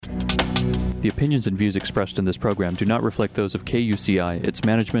The opinions and views expressed in this program do not reflect those of KUCI, its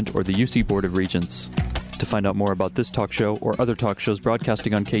management, or the UC Board of Regents. To find out more about this talk show or other talk shows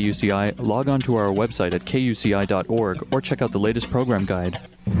broadcasting on KUCI, log on to our website at kuci.org or check out the latest program guide.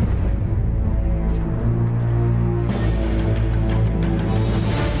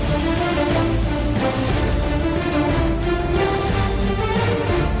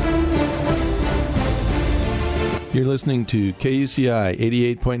 You're listening to KUCI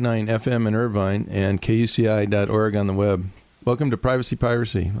 88.9 FM in Irvine and KUCI.org on the web. Welcome to Privacy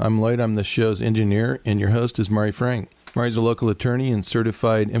Piracy. I'm Lloyd. I'm the show's engineer, and your host is Mari Frank. Mari's a local attorney and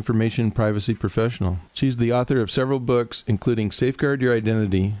certified information privacy professional. She's the author of several books, including Safeguard Your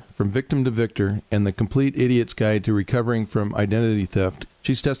Identity, From Victim to Victor, and The Complete Idiot's Guide to Recovering from Identity Theft.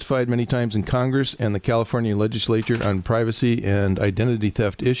 She's testified many times in Congress and the California legislature on privacy and identity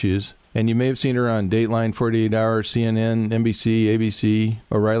theft issues. And you may have seen her on Dateline, 48 Hour, CNN, NBC, ABC,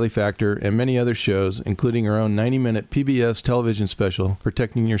 O'Reilly Factor, and many other shows, including her own 90-minute PBS television special,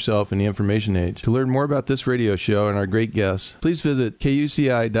 Protecting Yourself in the Information Age. To learn more about this radio show and our great guests, please visit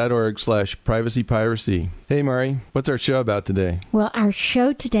kuci.org/privacypiracy. Hey, Mari, what's our show about today? Well, our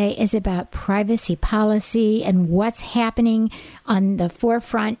show today is about privacy policy and what's happening on the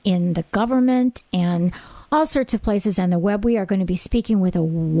forefront in the government and all sorts of places on the web. We are going to be speaking with a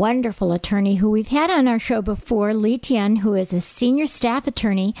wonderful attorney who we've had on our show before, Lee Tien, who is a senior staff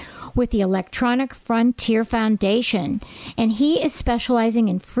attorney with the Electronic Frontier Foundation. And he is specializing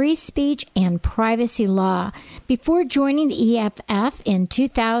in free speech and privacy law. Before joining the EFF in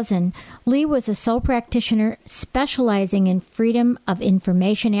 2000, Lee was a sole practitioner specializing in Freedom of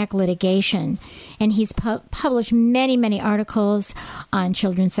Information Act litigation. And he's published many, many articles on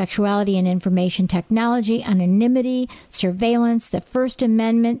children's sexuality and information technology, anonymity, surveillance, the First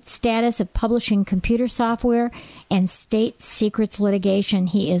Amendment, status of publishing computer software, and state secrets litigation.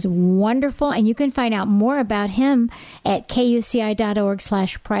 He is wonderful, and you can find out more about him at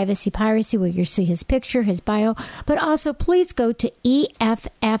kuci.org/privacypiracy, where you'll see his picture, his bio. But also, please go to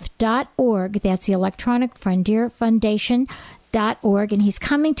EFF.org. That's the Electronic Frontier Foundation.org, and he's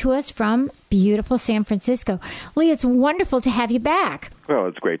coming to us from beautiful San Francisco. Lee, it's wonderful to have you back. Well,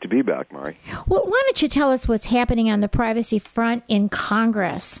 it's great to be back, Mari. Well, why don't you tell us what's happening on the privacy front in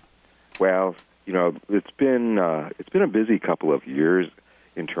Congress? Well, you know, it's been a busy couple of years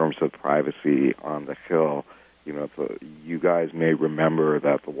in terms of privacy on the Hill. You know, you guys may remember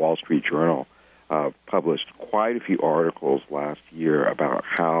that the Wall Street Journal published quite a few articles last year about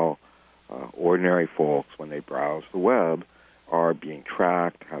how ordinary folks, when they browse the web, are being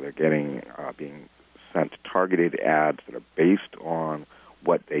tracked, how they're getting being sent targeted ads that are based on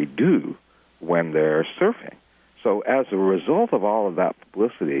what they do when they're surfing. So as a result of all of that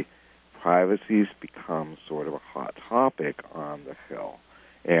publicity, privacy's become sort of a hot topic on the Hill.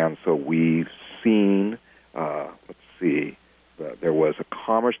 And so we've seen, there was a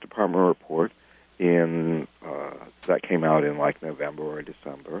Commerce Department report that came out in like November or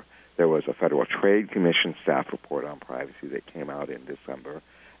December. There was a Federal Trade Commission staff report on privacy that came out in December.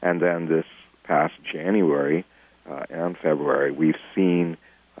 And then this past January and February, we've seen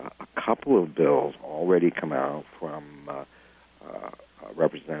a couple of bills already come out from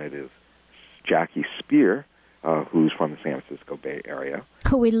Representative Jackie Speier, who's from the San Francisco Bay Area.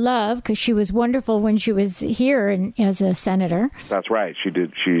 Who we love because she was wonderful when she was here as a senator. That's right. She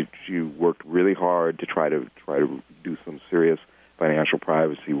did. She worked really hard to try to do some serious financial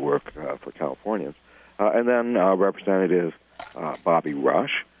privacy work for Californians. And then Representative Bobby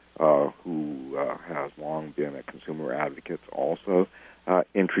Rush, who has long been a consumer advocate, also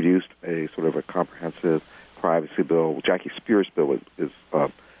introduced a sort of a comprehensive privacy bill. Jackie Speier's bill is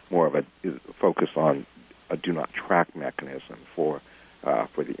more of is focused on a do not track mechanism for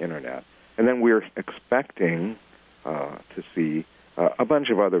the Internet. And then we're expecting to see a bunch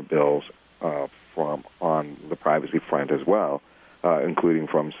of other bills from on the privacy front as well, including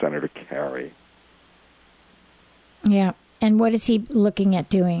from Senator Kerry. Yeah, and what is he looking at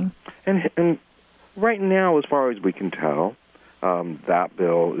doing? And right now, as far as we can tell, that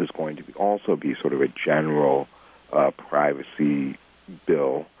bill is going to also be sort of a general privacy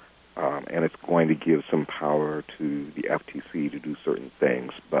bill, and it's going to give some power to the FTC to do certain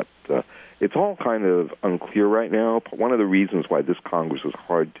things. But it's all kind of unclear right now. One of the reasons why this Congress is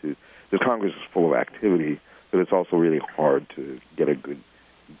full of activity, but it's also really hard to get a good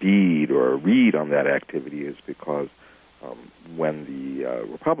bead or a read on that activity is because when the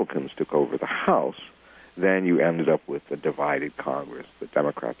Republicans took over the House, then you ended up with a divided Congress. The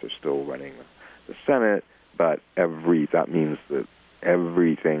Democrats are still running the Senate, but that means that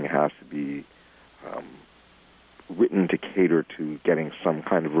everything has to be written to cater to getting some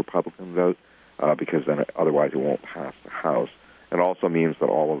kind of Republican vote, because then otherwise it won't pass the House. It also means that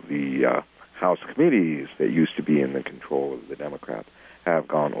all of the House committees that used to be in the control of the Democrats have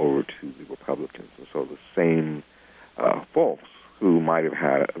gone over to the Republicans. And so the same folks who might have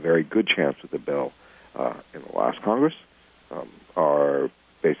had a very good chance with the bill in the last Congress are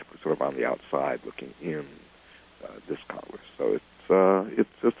basically sort of on the outside looking in this Congress. So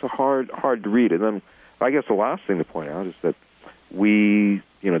it's a hard to read. And then I guess the last thing to point out is that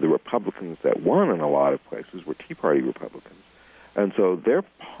the Republicans that won in a lot of places were Tea Party Republicans. And so their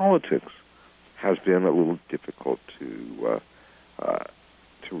politics has been a little difficult to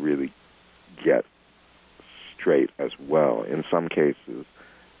really get straight as well. In some cases,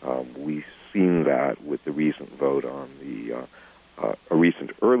 we've seen that with the recent vote on a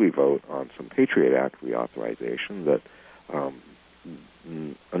recent early vote on some Patriot Act reauthorization, that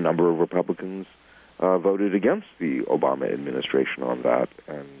a number of Republicans voted against the Obama administration on that,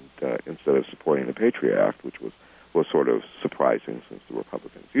 and instead of supporting the Patriot Act, which was sort of surprising since the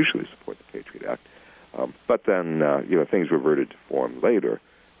Republicans usually support the Patriot Act. But then things reverted to form later.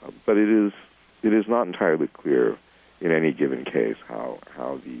 But it is not entirely clear in any given case how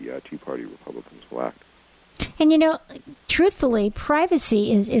the Tea Party Republicans will act. And, truthfully,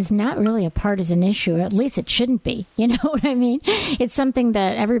 privacy is not really a partisan issue. At least it shouldn't be. You know what I mean? It's something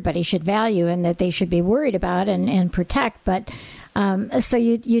that everybody should value and that they should be worried about and protect. But so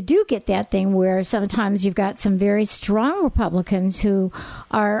you do get that thing where sometimes you've got some very strong Republicans who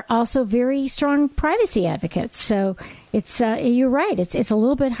are also very strong privacy advocates. So it's you're right. It's a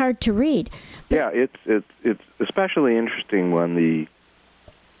little bit hard to read. Yeah, it's especially interesting when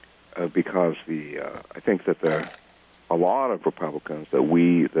because I think that there are a lot of Republicans that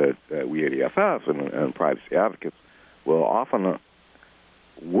we at EFF and privacy advocates will often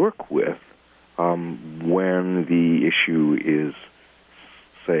work with when the issue is,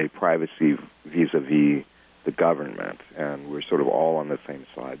 say, privacy vis-a-vis the government, and we're sort of all on the same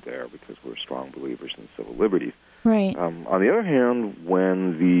side there because we're strong believers in civil liberties. Right. On the other hand,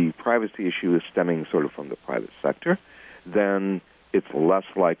 when the privacy issue is stemming sort of from the private sector, then it's less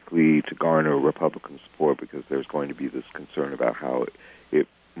likely to garner Republican support because there's going to be this concern about how it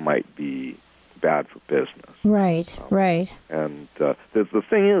might be bad for business. Right, right. And the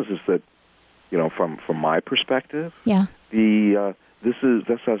thing is that, from my perspective, yeah, this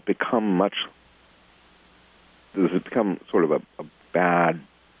has become sort of a bad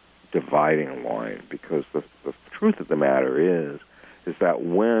dividing line, because the truth of the matter is that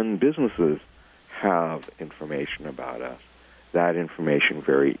when businesses have information about us, that information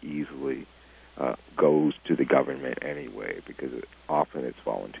very easily goes to the government anyway, because often it's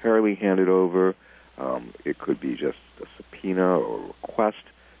voluntarily handed over. It could be just a subpoena or request.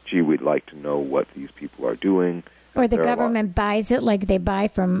 Gee, we'd like to know what these people are doing. Or the government buys it, like they buy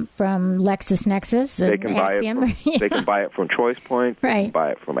from LexisNexis. They can Axiom. buy it. They can buy it from ChoicePoint. They Right. can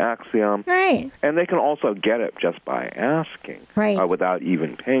buy it from Axiom. Right. And they can also get it just by asking, Right. Without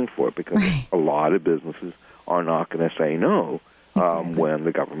even paying for it, because Right. a lot of businesses are not going to say no Exactly. when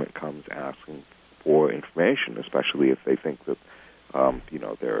the government comes asking for information, especially if they think that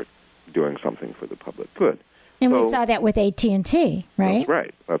they're doing something for the public good. And we saw that with AT&T, right? That's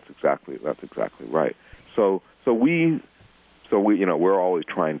right. That's exactly right. So we're always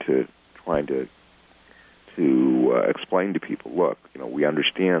trying to explain to people, look, we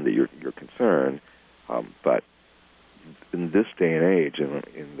understand that you're concerned, but in this day and age,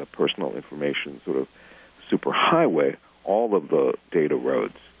 in the personal information sort of superhighway, all of the data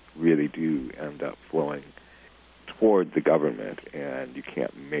roads really do end up flowing toward the government, and you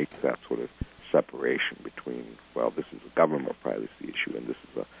can't make that sort of separation between, well, this is a government privacy issue and this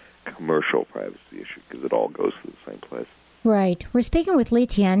is a commercial privacy issue, because it all goes to the same place. Right. We're speaking with Lee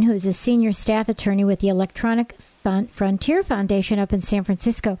Tien, who's a senior staff attorney with the Electronic Frontier Foundation up in San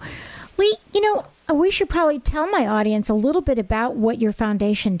Francisco. Lee, we should probably tell my audience a little bit about what your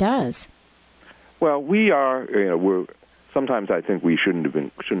foundation does. Well, we are, sometimes I think we shouldn't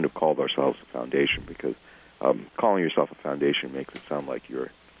have called ourselves a foundation, because calling yourself a foundation makes it sound like you're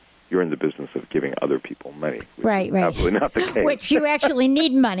in the business of giving other people money. Right. Absolutely not the case. Which you actually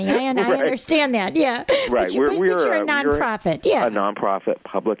need money. I understand that, yeah. Right. But you're a nonprofit, yeah. A nonprofit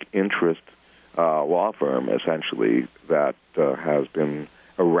public interest law firm, essentially, that has been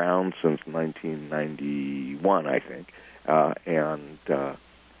around since 1991, I think, and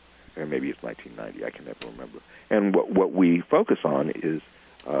maybe it's 1990. I can never remember. And what we focus on is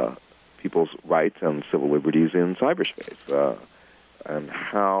people's rights and civil liberties in cyberspace, and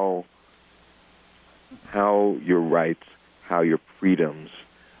how your rights, how your freedoms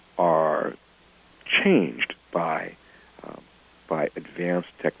are changed by advanced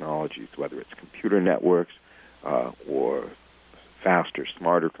technologies, whether it's computer networks or faster,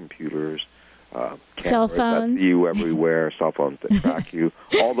 smarter computers, cell phones that see you everywhere, cell phones that track you,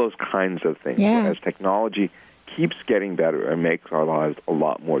 all those kinds of things. Yeah. As technology keeps getting better and makes our lives a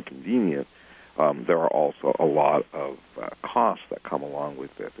lot more convenient, there are also a lot of costs that come along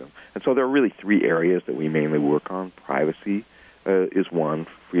with it. And so there are really three areas that we mainly work on. Privacy is one,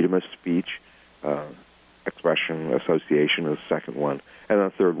 freedom of speech, expression, association is the second one, and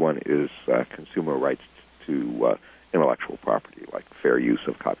the third one is consumer rights to intellectual property, like fair use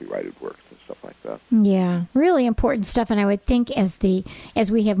of copyrighted works and stuff like that. Yeah, really important stuff. And I would think as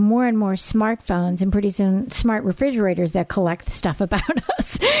we have more and more smartphones and pretty soon smart refrigerators that collect stuff about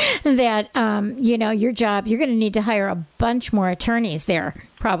us, that your job, you're going to need to hire a bunch more attorneys there,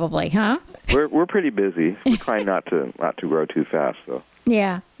 probably, huh? We're pretty busy. We try not to grow too fast, though.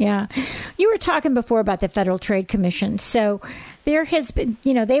 Yeah. You were talking before about the Federal Trade Commission. So there has been,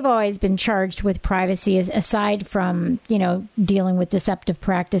 they've always been charged with privacy aside from, dealing with deceptive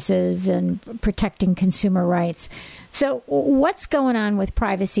practices and protecting consumer rights. So what's going on with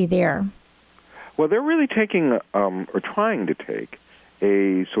privacy there? Well, they're really taking or trying to take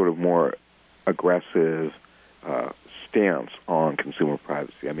a sort of more aggressive stance on consumer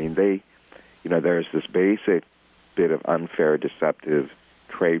privacy. I mean, there's this basic bit of unfair, deceptive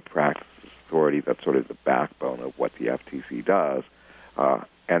trade practices authority that's sort of the backbone of what the FTC does,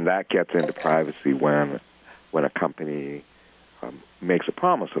 and that gets into privacy when a company makes a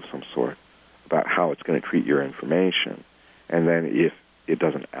promise of some sort about how it's going to treat your information, and then if it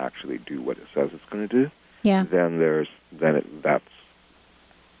doesn't actually do what it says it's going to do, then that's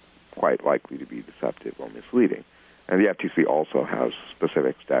quite likely to be deceptive or misleading. And the FTC also has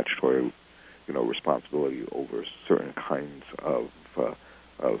specific statutory responsibility over certain kinds of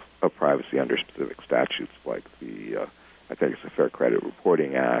privacy under specific statutes, like I think it's the Fair Credit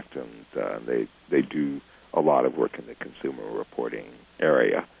Reporting Act, and they do a lot of work in the consumer reporting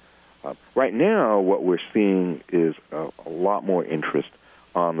area. Right now, what we're seeing is a lot more interest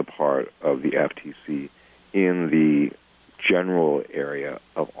on the part of the FTC in the general area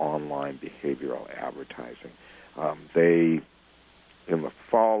of online behavioral advertising. In the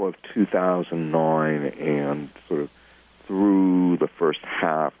fall of 2009 and sort of through the first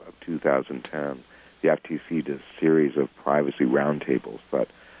half of 2010, the FTC did a series of privacy roundtables that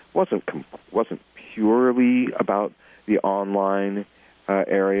wasn't purely about the online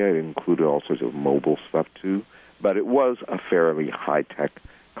area. It included all sorts of mobile stuff too, but it was a fairly high-tech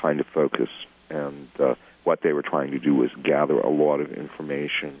kind of focus. And what they were trying to do was gather a lot of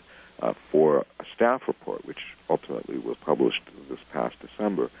information for a staff report, which ultimately was published this past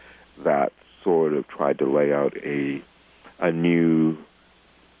December, that sort of tried to lay out a new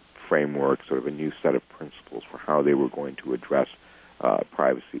framework, sort of a new set of principles for how they were going to address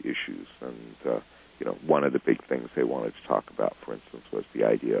privacy issues. And one of the big things they wanted to talk about, for instance, was the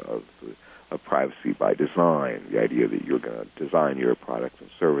idea of privacy by design, the idea that you're going to design your products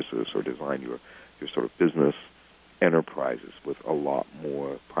and services or design your sort of business enterprises with a lot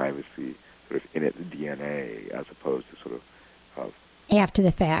more privacy sort of in its DNA as opposed to sort of after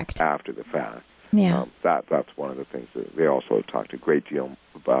the fact. Yeah. That's one of the things that they also talked a great deal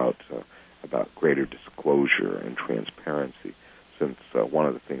about greater disclosure and transparency, since one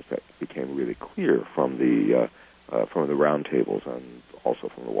of the things that became really clear from the roundtables and also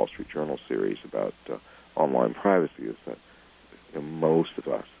from the Wall Street Journal series about online privacy is that most of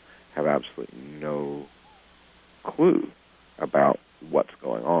us have absolutely no clue about what's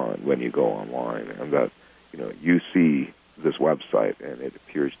going on when you go online, and that you see this website and it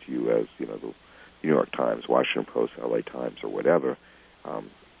appears to you as the New York Times, Washington Post, LA Times, or whatever.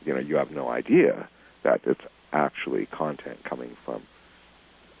 You have no idea that it's actually content coming from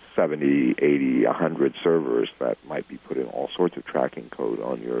 70, 80, 100 servers that might be putting all sorts of tracking code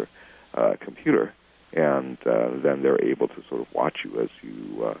on your computer, and then they're able to sort of watch you as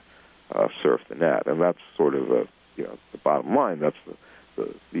you surf the net. And that's sort of the bottom line. That's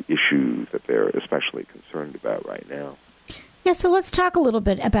the issue that they're especially concerned about right now. Yeah, so let's talk a little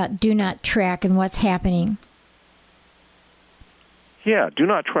bit about Do Not Track and what's happening. Yeah, Do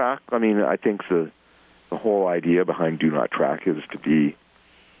Not Track, I mean, I think the whole idea behind Do Not Track is to be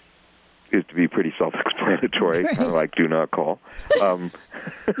pretty self-explanatory, right. Kind of like Do Not Call.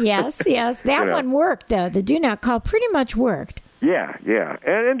 Yes. That one worked, though. The Do Not Call pretty much worked. Yeah.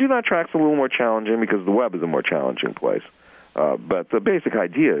 And Do Not Track's a little more challenging because the web is a more challenging place. But the basic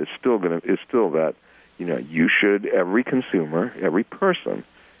idea is still that every consumer, every person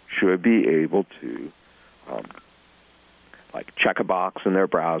should be able to check a box in their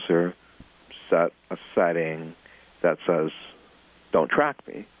browser, set a setting that says, don't track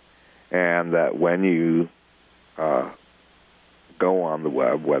me, and that when you go on the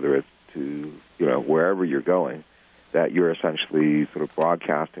web, whether it's to, wherever you're going, that you're essentially sort of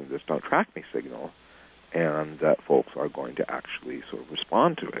broadcasting this don't track me signal, and that folks are going to actually sort of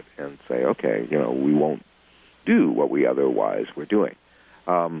respond to it and say, okay, we won't do what we otherwise were doing.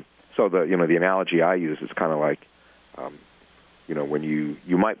 So the analogy I use is kind of like, when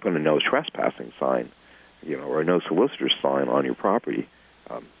you might put a no trespassing sign, or a no solicitor's sign on your property,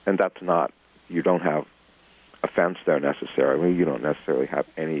 and that's not, you don't have a fence there necessarily. You don't necessarily have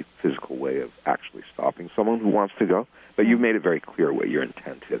any physical way of actually stopping someone who wants to go, but you've made it very clear what your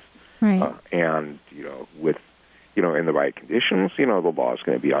intent is. Right. And, with, in the right conditions, the law is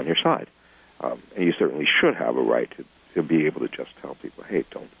going to be on your side. And you certainly should have a right to be able to just tell people, hey,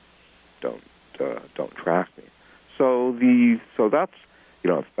 don't track me. So that's,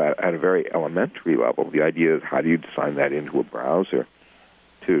 at a very elementary level, the idea is how do you design that into a browser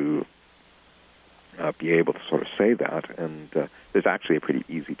to be able to sort of say that. And there's actually a pretty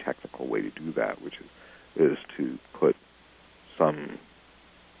easy technical way to do that, which is to put some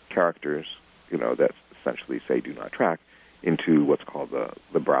characters, that essentially say do not track, into what's called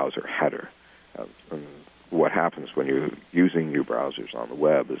the browser header. And what happens when you're using your browsers on the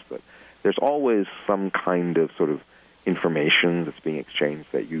web is that there's always some kind of sort of information that's being exchanged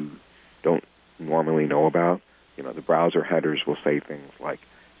that you don't normally know about. The browser headers will say things like,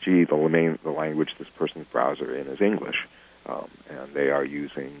 gee, the language this person's browser in is English, and they are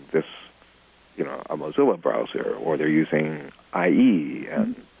using this, a Mozilla browser, or they're using IE,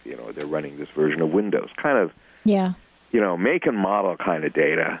 and, they're running this version of Windows, kind of, make and model kind of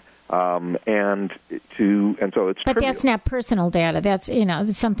data. So it's But that's not personal data. That's,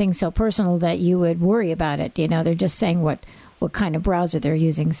 it's something so personal that you would worry about it. They're just saying what kind of browser they're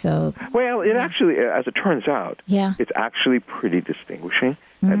using. So, well, it actually, as it turns out, it's actually pretty distinguishing.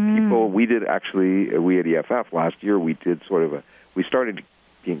 And we at EFF last year, we started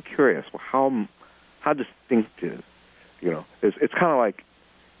being curious. Well, how distinctive, it's kind of like,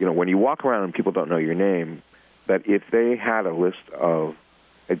 when you walk around and people don't know your name, that if they had a list of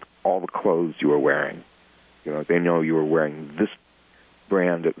all the clothes you were wearing, they know you were wearing this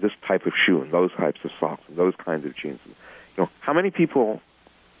brand, this type of shoe, and those types of socks, and those kinds of jeans. How many people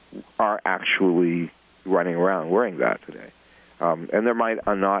are actually running around wearing that today? And there might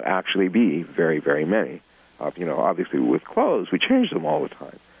not actually be very, very many. Obviously with clothes, we change them all the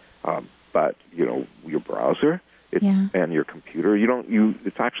time. But, your browser and your computer,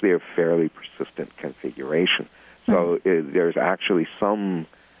 it's actually a fairly persistent configuration. So there's actually some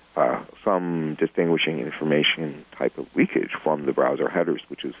distinguishing information type of leakage from the browser headers,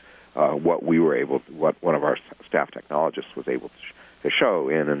 which is what one of our staff technologists was able to show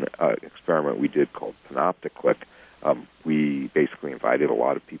in an experiment we did called Panopticlick. We basically invited a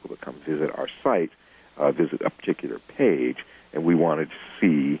lot of people to come visit our site, visit a particular page, and we wanted to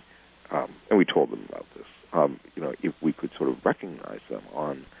see, and we told them about this, if we could sort of recognize them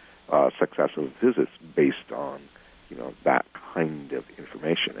on successive visits based on, that kind of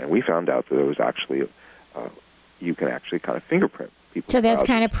information. And we found out that there was actually, you can actually kind of fingerprint people. So that's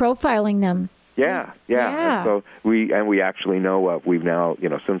kind of profiling them. Yeah. And so we actually know of, we've now,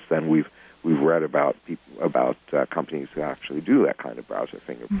 since then we've read about companies who actually do that kind of browser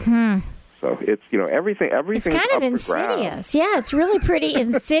fingerprint. Mm-hmm. So it's, everything. It's kind of insidious. Yeah, it's really pretty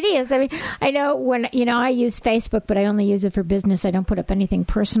insidious. I mean, I know when, I use Facebook, but I only use it for business. I don't put up anything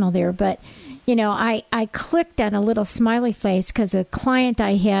personal there. But, I clicked on a little smiley face because a client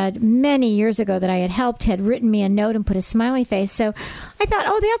I had many years ago that I had helped had written me a note and put a smiley face. So I thought,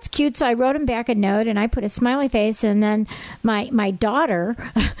 oh, that's cute. So I wrote him back a note and I put a smiley face. And then my daughter,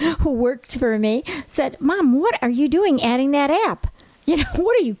 who works for me, said, Mom, what are you doing adding that app?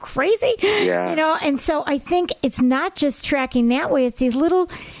 What are you, crazy? Yeah. And so I think it's not just tracking that way. It's these little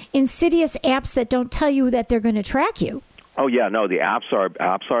insidious apps that don't tell you that they're going to track you. Oh, yeah. No, the apps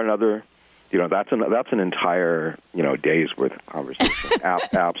are another, that's an entire, day's worth of conversation.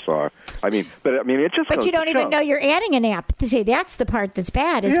 Apps are, it just But you don't even know you're adding an app. See, that's the part that's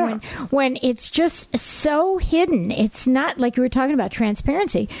bad is when it's just so hidden. It's not like you were talking about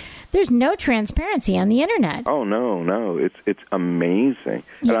transparency. There's no transparency on the internet. Oh, no. It's amazing.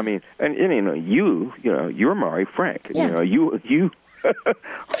 Yeah. And you're Mari Frank. Yeah. You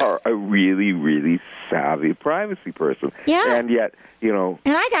are a really, really savvy privacy person. Yeah. And yet, And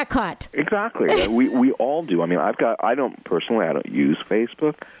I got caught. Exactly. We all do. I don't use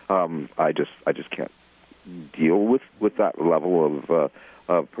Facebook. I just can't deal with that level of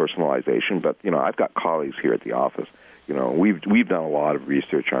personalization. But, I've got colleagues here at the office, we've done a lot of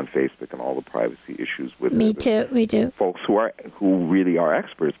research on Facebook and all the privacy issues with Me it. too. We do. Folks who really are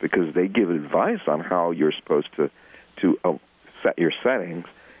experts, because they give advice on how you're supposed to set your settings.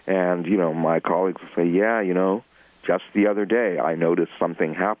 And my colleagues will say, just the other day I noticed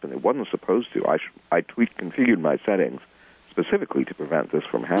something happened. It wasn't supposed to. I configured my settings specifically to prevent this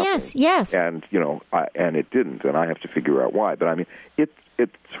from happening. Yes. And and it didn't, and I have to figure out why. But I mean, it's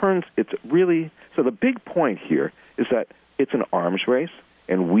really, so the big point here is that it's an arms race,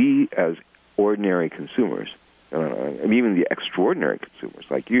 and we as ordinary consumers, and even the extraordinary consumers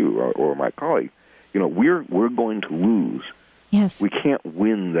like you or my colleague, we're going to lose. Yes. We can't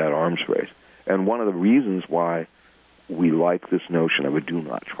win that arms race. And one of the reasons why we like this notion of a do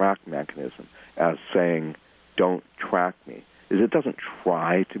not track mechanism as saying, don't track me, is it doesn't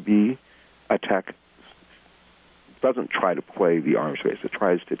try to be a tech, doesn't try to play the arms race. It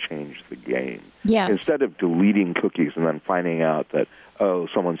tries to change the game. Yes. Instead of deleting cookies and then finding out that,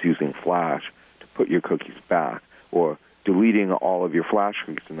 someone's using Flash to put your cookies back, or deleting all of your Flash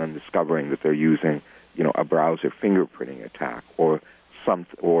cookies and then discovering that they're using, a browser fingerprinting attack or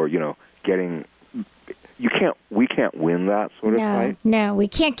getting. We can't win that sort of fight. No, we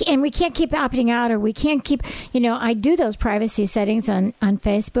can't, and we can't keep opting out, or we can't keep, I do those privacy settings on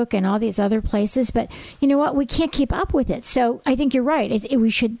Facebook and all these other places, but you know what? We can't keep up with it. So I think you're right.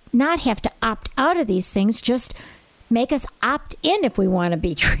 We should not have to opt out of these things. Just make us opt in if we want to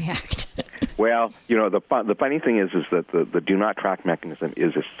be tracked. Well, the funny thing is that the do not track mechanism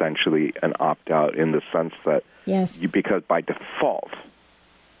is essentially an opt out in the sense that because by default,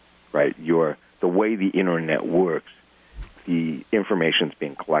 right, the way the internet works, the information's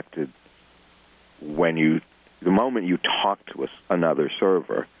being collected the moment you talk to another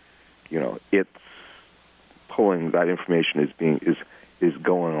server, it's pulling that information is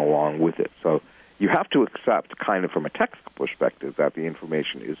going along with it. So you have to accept, kind of from a technical perspective, that the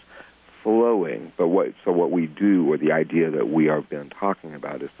information is flowing. But what we do, or the idea that we have been talking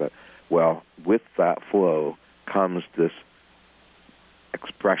about, is that, well, with that flow comes this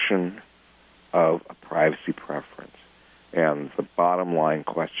expression of a privacy preference. And the bottom line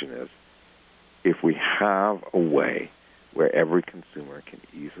question is, if we have a way where every consumer can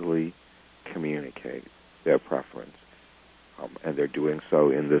easily communicate their preference, and they're doing so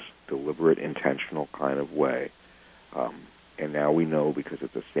in this deliberate, intentional kind of way, and now we know, because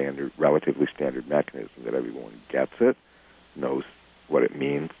it's a relatively standard mechanism, that everyone gets it, knows what it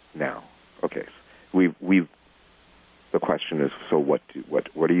means. Now, okay, so the question is, so what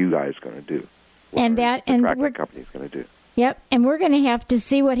are you guys going to do? What are the tracking companies going to do? Yep, and we're going to have to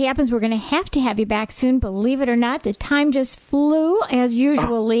see what happens. We're going to have you back soon. Believe it or not, the time just flew as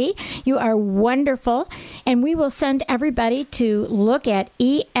usual, Lee. You are wonderful. And we will send everybody to look at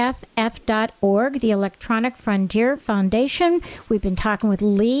EFF.org, the Electronic Frontier Foundation. We've been talking with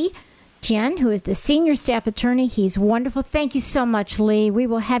Lee Tien, who is the senior staff attorney. He's wonderful. Thank you so much, Lee. We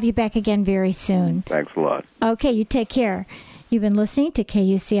will have you back again very soon. Thanks a lot. Okay, you take care. You've been listening to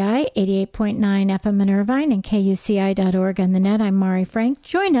KUCI 88.9 FM in Irvine and KUCI.org on the net. I'm Mari Frank.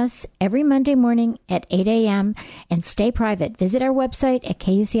 Join us every Monday morning at 8 a.m. and stay private. Visit our website at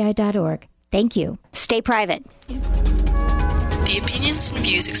KUCI.org. Thank you. Stay private. The opinions and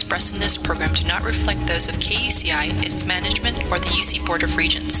views expressed in this program do not reflect those of KUCI, its management, or the UC Board of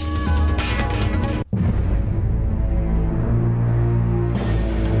Regents.